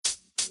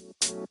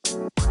Morning,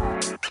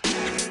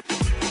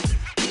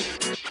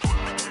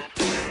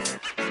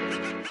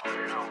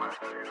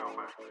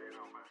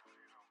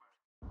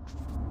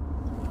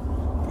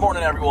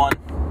 everyone.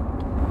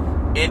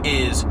 It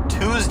is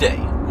Tuesday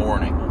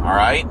morning, all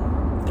right?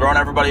 Throwing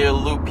everybody a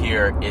loop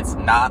here. It's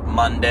not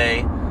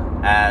Monday,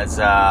 as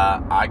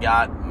I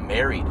got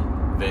married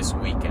this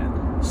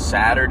weekend.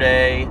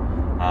 Saturday,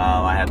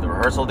 I had the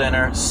rehearsal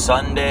dinner.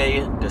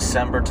 Sunday,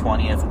 December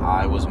 20th,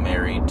 I was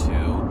married to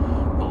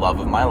the love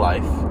of my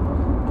life,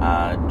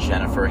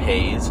 Jennifer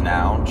Hayes,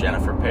 now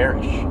Jennifer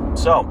Parrish.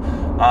 So,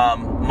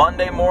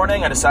 Monday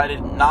morning, I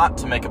decided not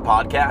to make a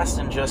podcast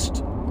and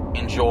just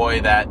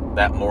enjoy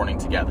that morning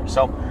together.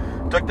 So,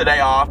 took the day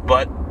off,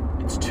 but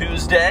it's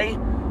Tuesday.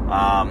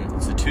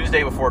 It's the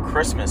Tuesday before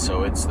Christmas,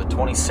 so it's the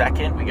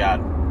 22nd. We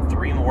got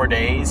 3 more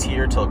days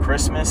here till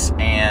Christmas,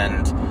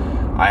 and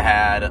I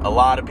had a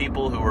lot of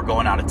people who were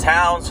going out of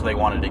town, so they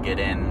wanted to get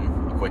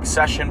in a quick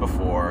session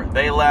before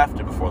they left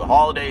and before the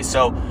holidays.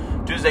 So,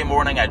 Tuesday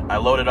morning, I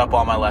loaded up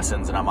all my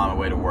lessons, and I'm on my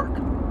way to work.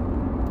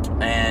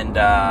 And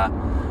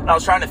I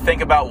was trying to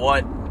think about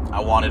what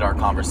I wanted our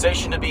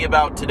conversation to be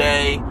about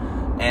today.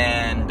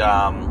 And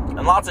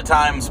lots of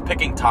times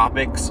picking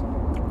topics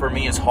for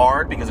me is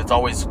hard because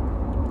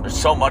there's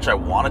so much I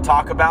want to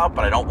talk about,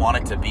 but I don't want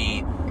it to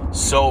be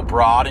so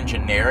broad and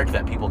generic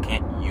that people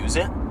can't use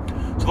it.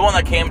 So the one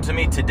that came to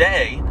me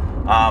today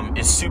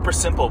is super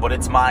simple, but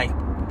it's my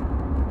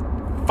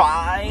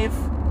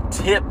 5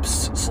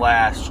 tips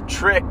 /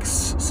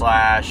 tricks /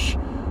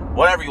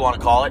 whatever you want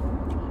to call it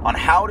on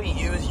how to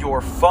use your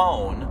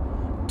phone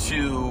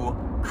to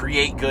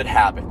create good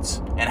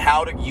habits and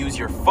how to use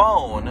your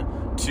phone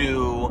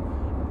to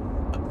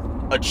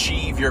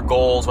achieve your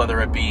goals,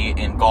 whether it be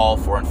in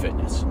golf or in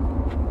fitness.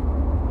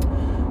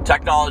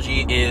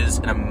 Technology is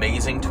an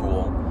amazing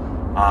tool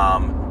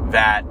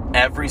that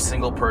every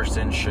single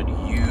person should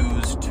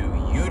use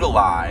to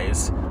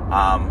utilize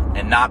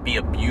and not be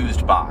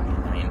abused by.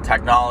 I mean,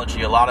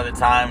 technology, a lot of the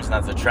times, and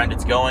that's the trend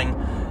it's going,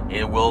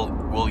 it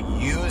will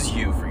use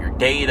you for your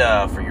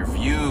data, for your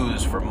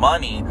views, for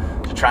money,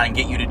 to try and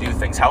get you to do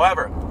things.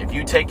 However, if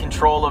you take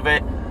control of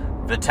it,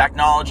 the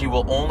technology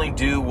will only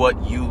do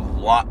what you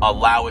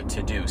allow it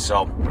to do.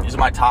 So these are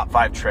my top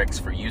 5 tricks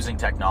for using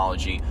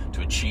technology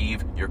to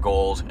achieve your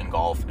goals in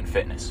golf and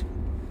fitness.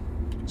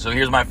 So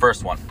here's my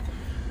first one.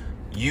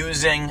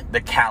 Using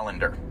the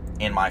calendar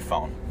in my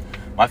phone.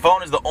 My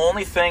phone is the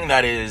only thing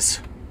that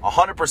is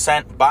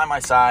 100% by my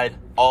side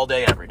all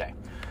day, every day.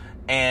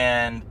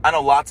 And I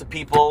know lots of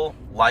people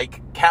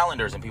like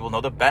calendars, and people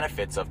know the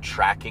benefits of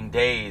tracking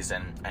days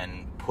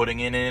and putting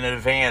it in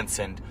advance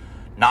and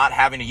not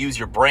having to use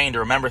your brain to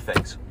remember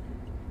things.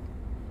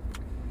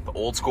 The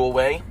old school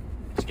way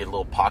is get a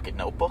little pocket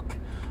notebook,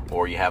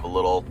 or you have a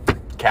little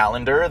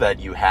calendar that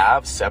you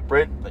have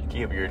separate that you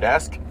keep at your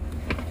desk.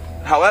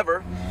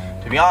 However,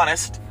 to be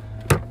honest,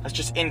 that's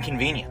just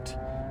inconvenient.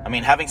 I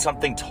mean, having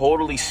something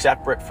totally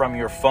separate from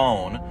your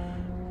phone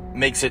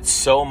makes it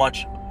so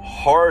much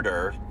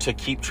harder to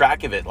keep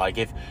track of it. Like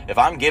if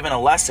I'm giving a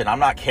lesson, I'm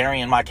not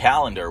carrying my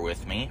calendar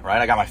with me,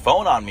 right? I got my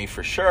phone on me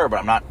for sure, but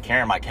I'm not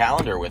carrying my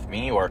calendar with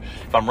me. Or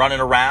if I'm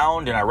running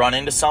around and I run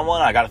into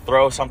someone, I got to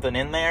throw something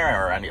in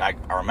there, or I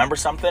remember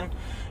something.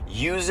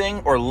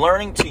 Using or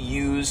learning to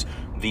use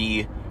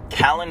the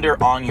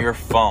calendar on your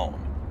phone,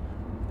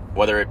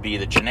 whether it be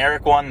the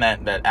generic one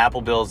that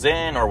Apple builds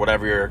in, or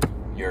whatever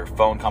your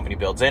phone company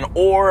builds in,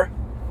 or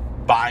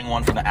buying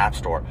one from the App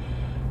Store.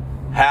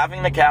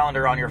 Having the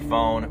calendar on your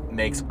phone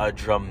makes a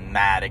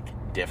dramatic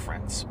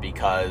difference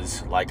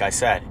because, like I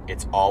said,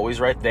 it's always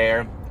right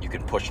there. You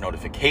can push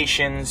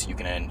notifications, you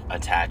can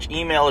attach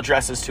email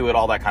addresses to it,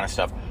 all that kind of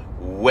stuff.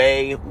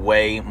 Way,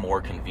 way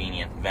more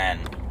convenient than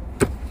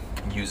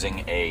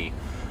using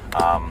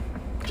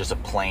just a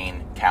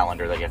plain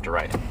calendar that you have to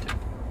write into.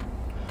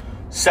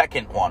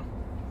 Second one,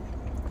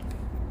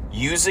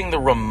 using the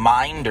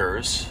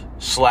reminders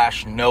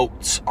 /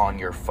 notes on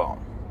your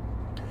phone.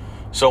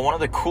 So one of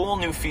the cool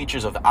new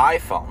features of the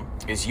iPhone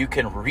is you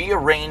can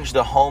rearrange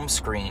the home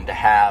screen to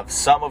have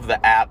some of the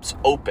apps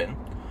open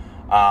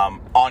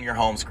on your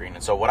home screen.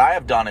 And so what I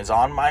have done is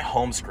on my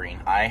home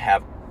screen, I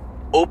have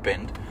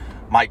opened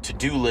my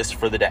to-do list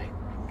for the day.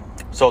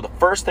 So the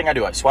first thing I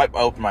do, I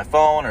open my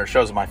phone, or it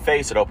shows my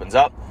face, it opens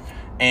up,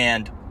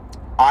 and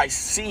I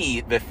see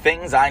the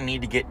things I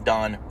need to get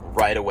done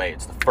right away.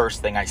 It's the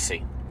first thing I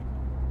see.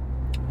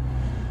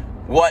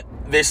 What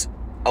this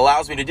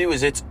allows me to do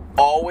is it's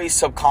always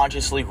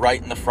subconsciously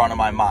right in the front of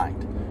my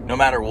mind. No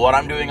matter what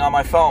I'm doing on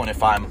my phone,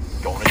 if I'm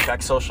going to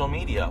check social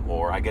media,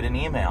 or I get an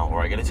email,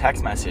 or I get a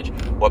text message,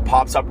 what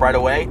pops up right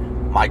away?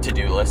 My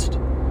to-do list,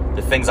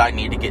 the things I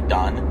need to get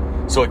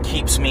done. So it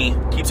keeps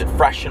it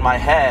fresh in my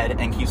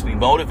head and keeps me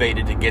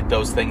motivated to get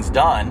those things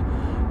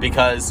done,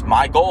 because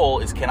my goal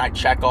is, can I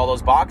check all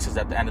those boxes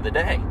at the end of the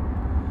day?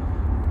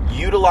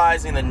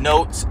 Utilizing the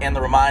notes and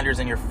the reminders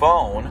in your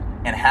phone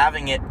and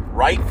having it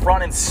right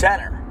front and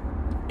center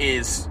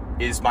is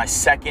my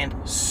second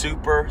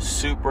super,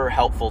 super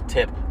helpful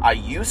tip. I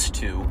used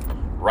to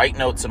write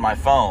notes in my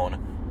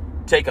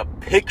phone, take a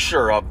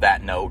picture of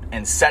that note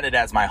and set it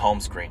as my home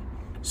screen.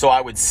 So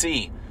I would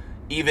see,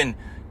 even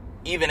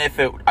if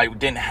I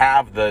didn't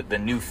have the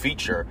new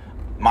feature,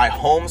 my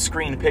home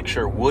screen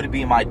picture would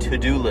be my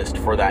to-do list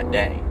for that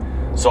day.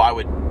 So I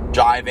would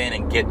dive in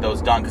and get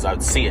those done because I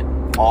would see it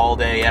all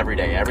day, every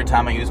day. Every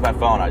time I use my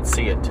phone, I'd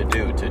see it, to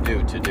do.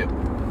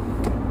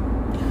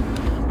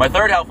 My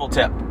third helpful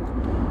tip: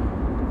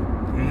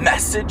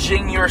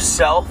 messaging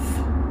yourself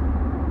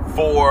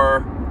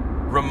for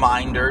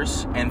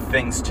reminders and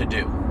things to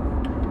do.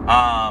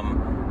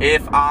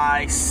 If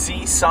I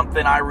see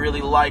something I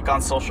really like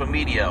on social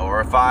media, or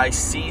if I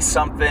see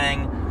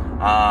something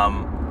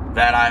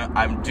that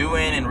I'm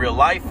doing in real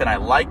life and I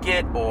like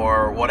it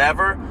or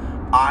whatever,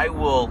 I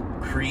will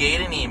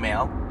create an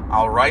email,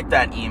 I'll write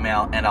that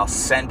email, and I'll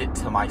send it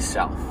to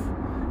myself.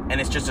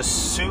 And it's just a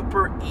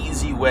super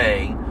easy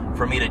way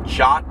for me to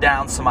jot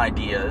down some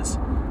ideas,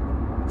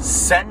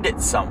 send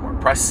it somewhere,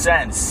 press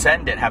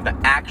send it, have the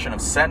action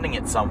of sending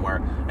it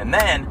somewhere, and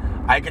then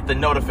I get the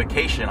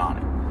notification on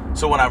it.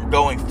 So when I'm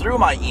going through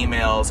my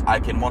emails, I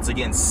can once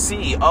again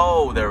see,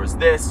 oh, there was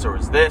this,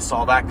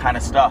 all that kind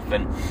of stuff.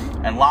 And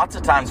lots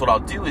of times what I'll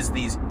do is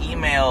these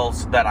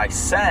emails that I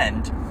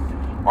send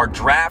are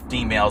draft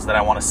emails that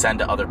I want to send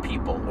to other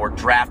people, or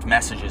draft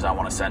messages I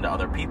want to send to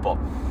other people.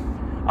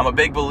 I'm a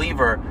big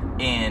believer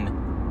in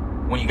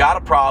when you got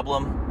a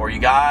problem or you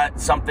got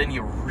something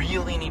you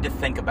really need to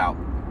think about,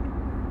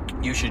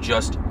 you should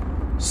just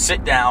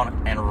sit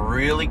down and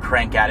really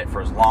crank at it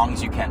for as long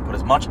as you can. Put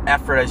as much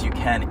effort as you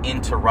can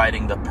into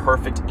writing the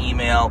perfect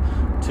email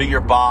to your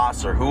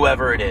boss or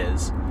whoever it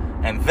is,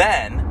 and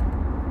then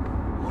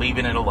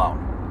leaving it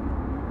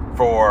alone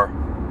for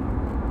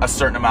a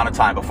certain amount of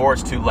time before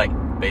it's too late,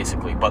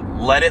 basically. But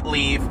let it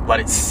leave, let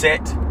it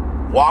sit,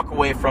 walk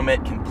away from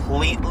it,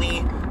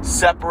 completely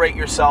separate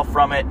yourself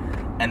from it,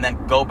 and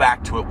then go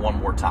back to it one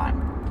more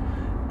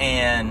time.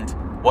 And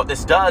what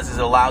this does is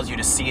it allows you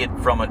to see it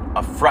from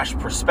a fresh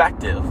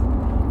perspective,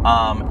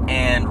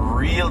 and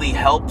really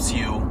helps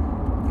you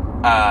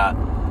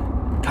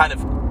kind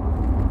of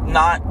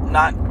not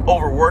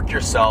overwork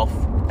yourself,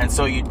 and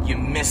so you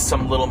miss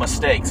some little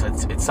mistakes.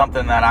 It's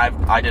something that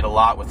I did a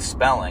lot with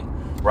spelling,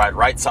 where I'd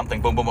write something,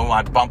 boom, boom, boom,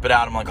 I'd bump it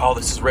out. I'm like, oh,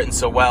 this is written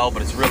so well,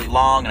 but it's really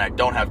long, and I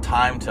don't have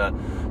time to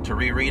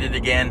reread it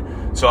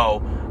again.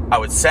 So I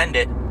would send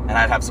it, and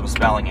I'd have some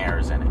spelling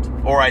errors in it.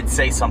 Or I'd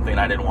say something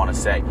I didn't want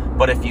to say.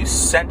 But if you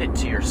send it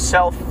to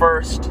yourself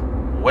first,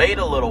 wait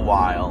a little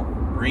while,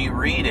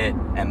 reread it,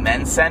 and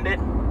then send it,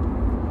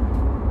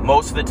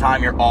 most of the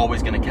time you're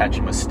always going to catch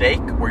a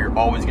mistake, or you're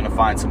always going to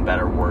find some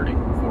better wording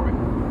for it.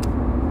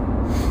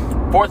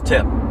 Fourth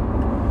tip: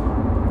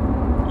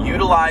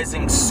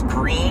 utilizing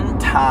screen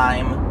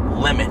time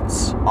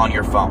limits on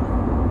your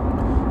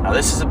phone. Now,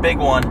 this is a big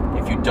one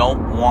if you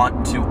don't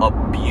want to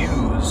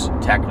abuse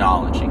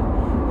technology,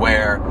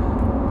 where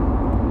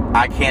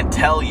I can't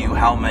tell you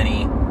how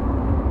many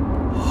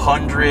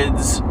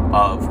hundreds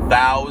of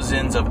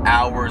thousands of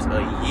hours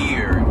a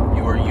year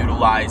you are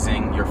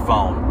utilizing your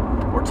phone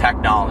or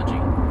technology.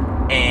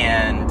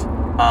 And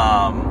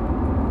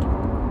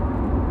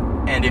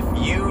if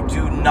you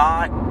do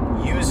not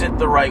use it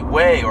the right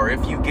way, or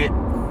if you get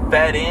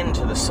fed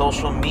into the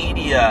social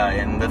media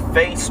and the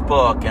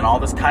Facebook and all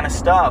this kind of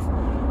stuff,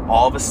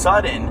 all of a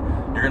sudden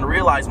you're going to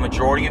realize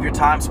majority of your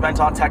time spent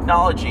on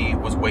technology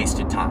was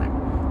wasted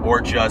time,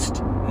 or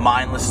just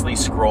mindlessly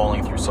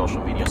scrolling through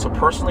social media. So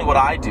personally, what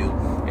I do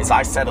is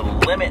I set a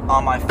limit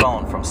on my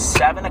phone from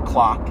 7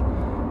 o'clock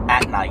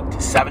at night to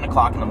 7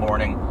 o'clock in the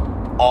morning.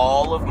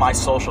 All of my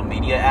social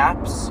media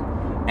apps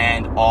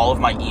and all of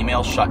my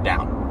emails shut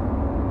down.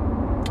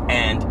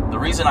 And the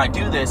reason I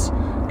do this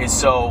is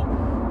so,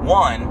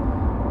 one,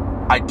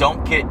 I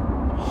don't get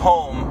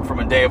home from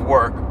a day of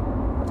work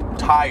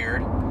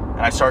tired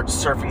and I start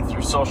surfing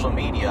through social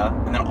media,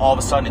 and then all of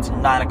a sudden it's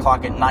 9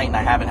 o'clock at night and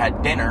I haven't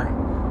had dinner,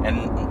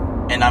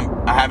 and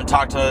I haven't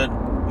talked to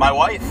my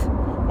wife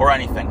or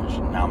anything.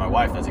 Now my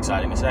wife, that's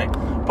exciting to say.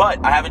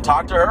 But I haven't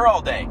talked to her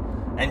all day,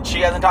 and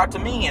she hasn't talked to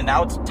me, and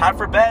now it's time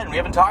for bed, and we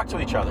haven't talked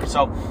to each other.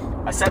 So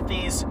I set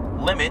these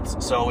limits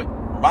so it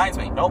reminds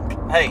me, nope,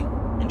 hey,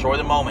 enjoy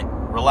the moment,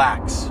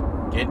 relax,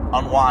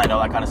 unwind,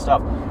 all that kind of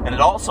stuff. And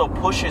it also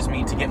pushes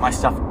me to get my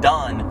stuff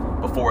done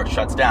before it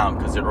shuts down,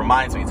 because it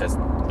reminds me, it says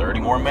 30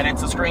 more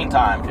minutes of screen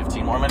time,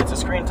 15 more minutes of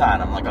screen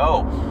time. I'm like,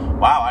 oh,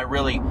 wow, I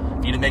really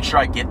need to make sure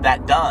I get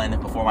that done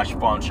before my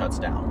phone shuts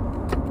down.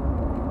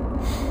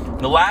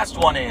 The last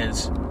one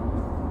is,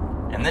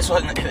 and this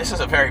is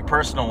a very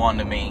personal one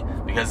to me,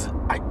 because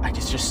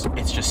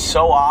it's just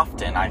so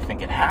often I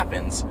think it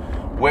happens,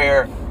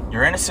 where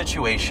you're in a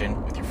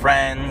situation with your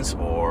friends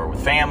or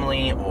with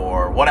family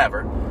or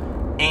whatever,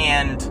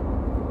 and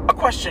a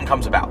question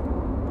comes about.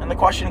 And the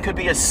question could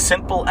be as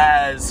simple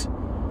as,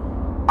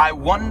 I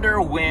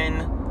wonder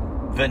when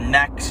the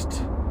next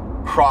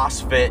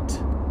CrossFit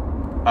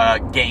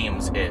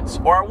Games is,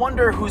 or I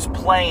wonder who's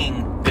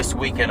playing this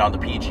weekend on the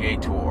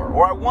PGA Tour,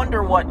 or I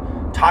wonder what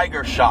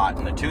Tiger shot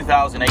in the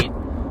 2008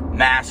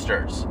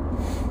 Masters.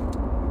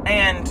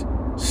 And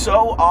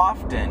so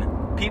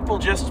often people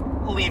just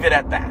leave it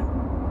at that.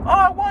 Oh,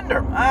 I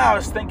wonder. I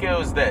was thinking it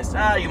was this.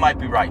 You might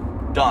be right.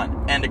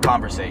 Done. End of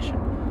conversation.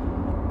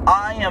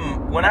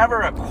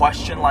 Whenever a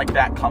question like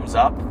that comes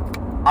up,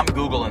 I'm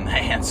Googling the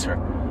answer.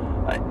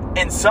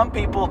 And some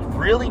people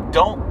really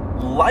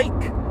don't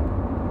like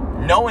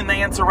knowing the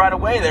answer right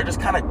away. They're just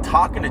kind of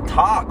talking to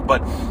talk.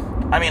 But,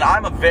 I mean,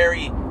 I'm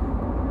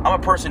a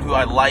person who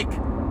I like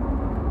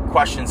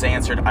questions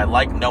answered. I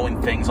like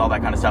knowing things, all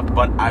that kind of stuff.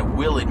 But I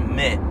will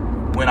admit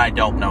when I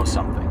don't know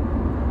something.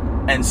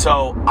 And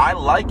so I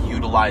like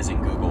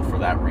utilizing Google for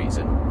that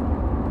reason.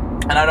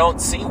 And I don't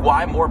see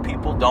why more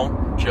people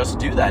don't just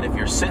do that. If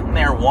you're sitting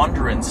there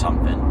wondering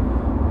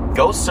something,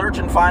 go search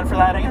and find for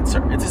that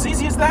answer. It's as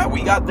easy as that.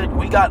 We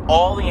got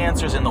all the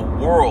answers in the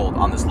world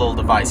on this little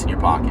device in your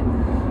pocket.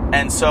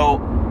 And so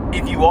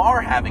if you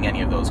are having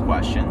any of those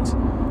questions,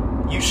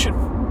 you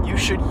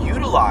should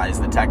utilize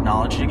the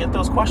technology to get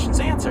those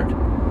questions answered.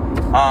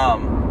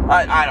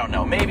 I don't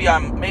know. Maybe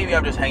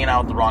I'm just hanging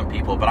out with the wrong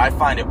people, but I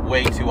find it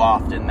way too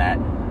often that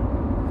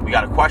we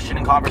got a question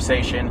in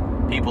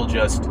conversation, people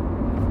just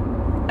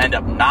end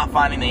up not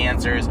finding the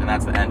answers, and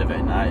that's the end of it.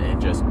 And it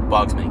just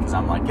bugs me because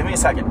I'm like, give me a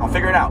second, I'll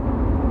figure it out.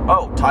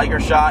 Oh, Tiger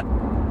shot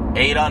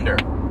 8 under,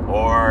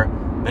 or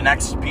the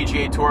next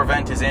PGA Tour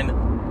event is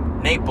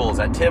in Naples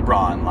at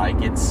Tiburon.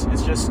 Like it's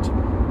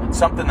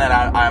something that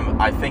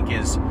I think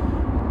is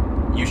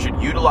you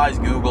should utilize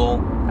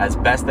Google as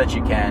best that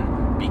you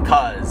can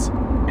because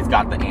it's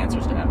got the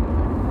answers to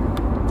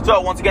everything.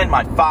 So once again,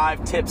 my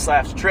 5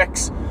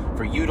 tips/tricks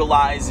for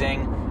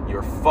utilizing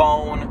your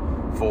phone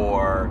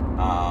for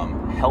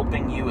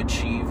helping you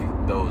achieve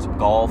those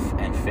golf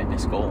and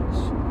fitness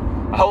goals.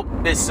 I hope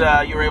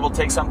you were able to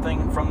take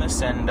something from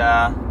this and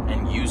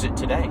use it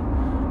today.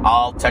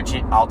 I'll talk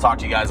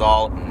to you guys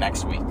all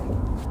next week.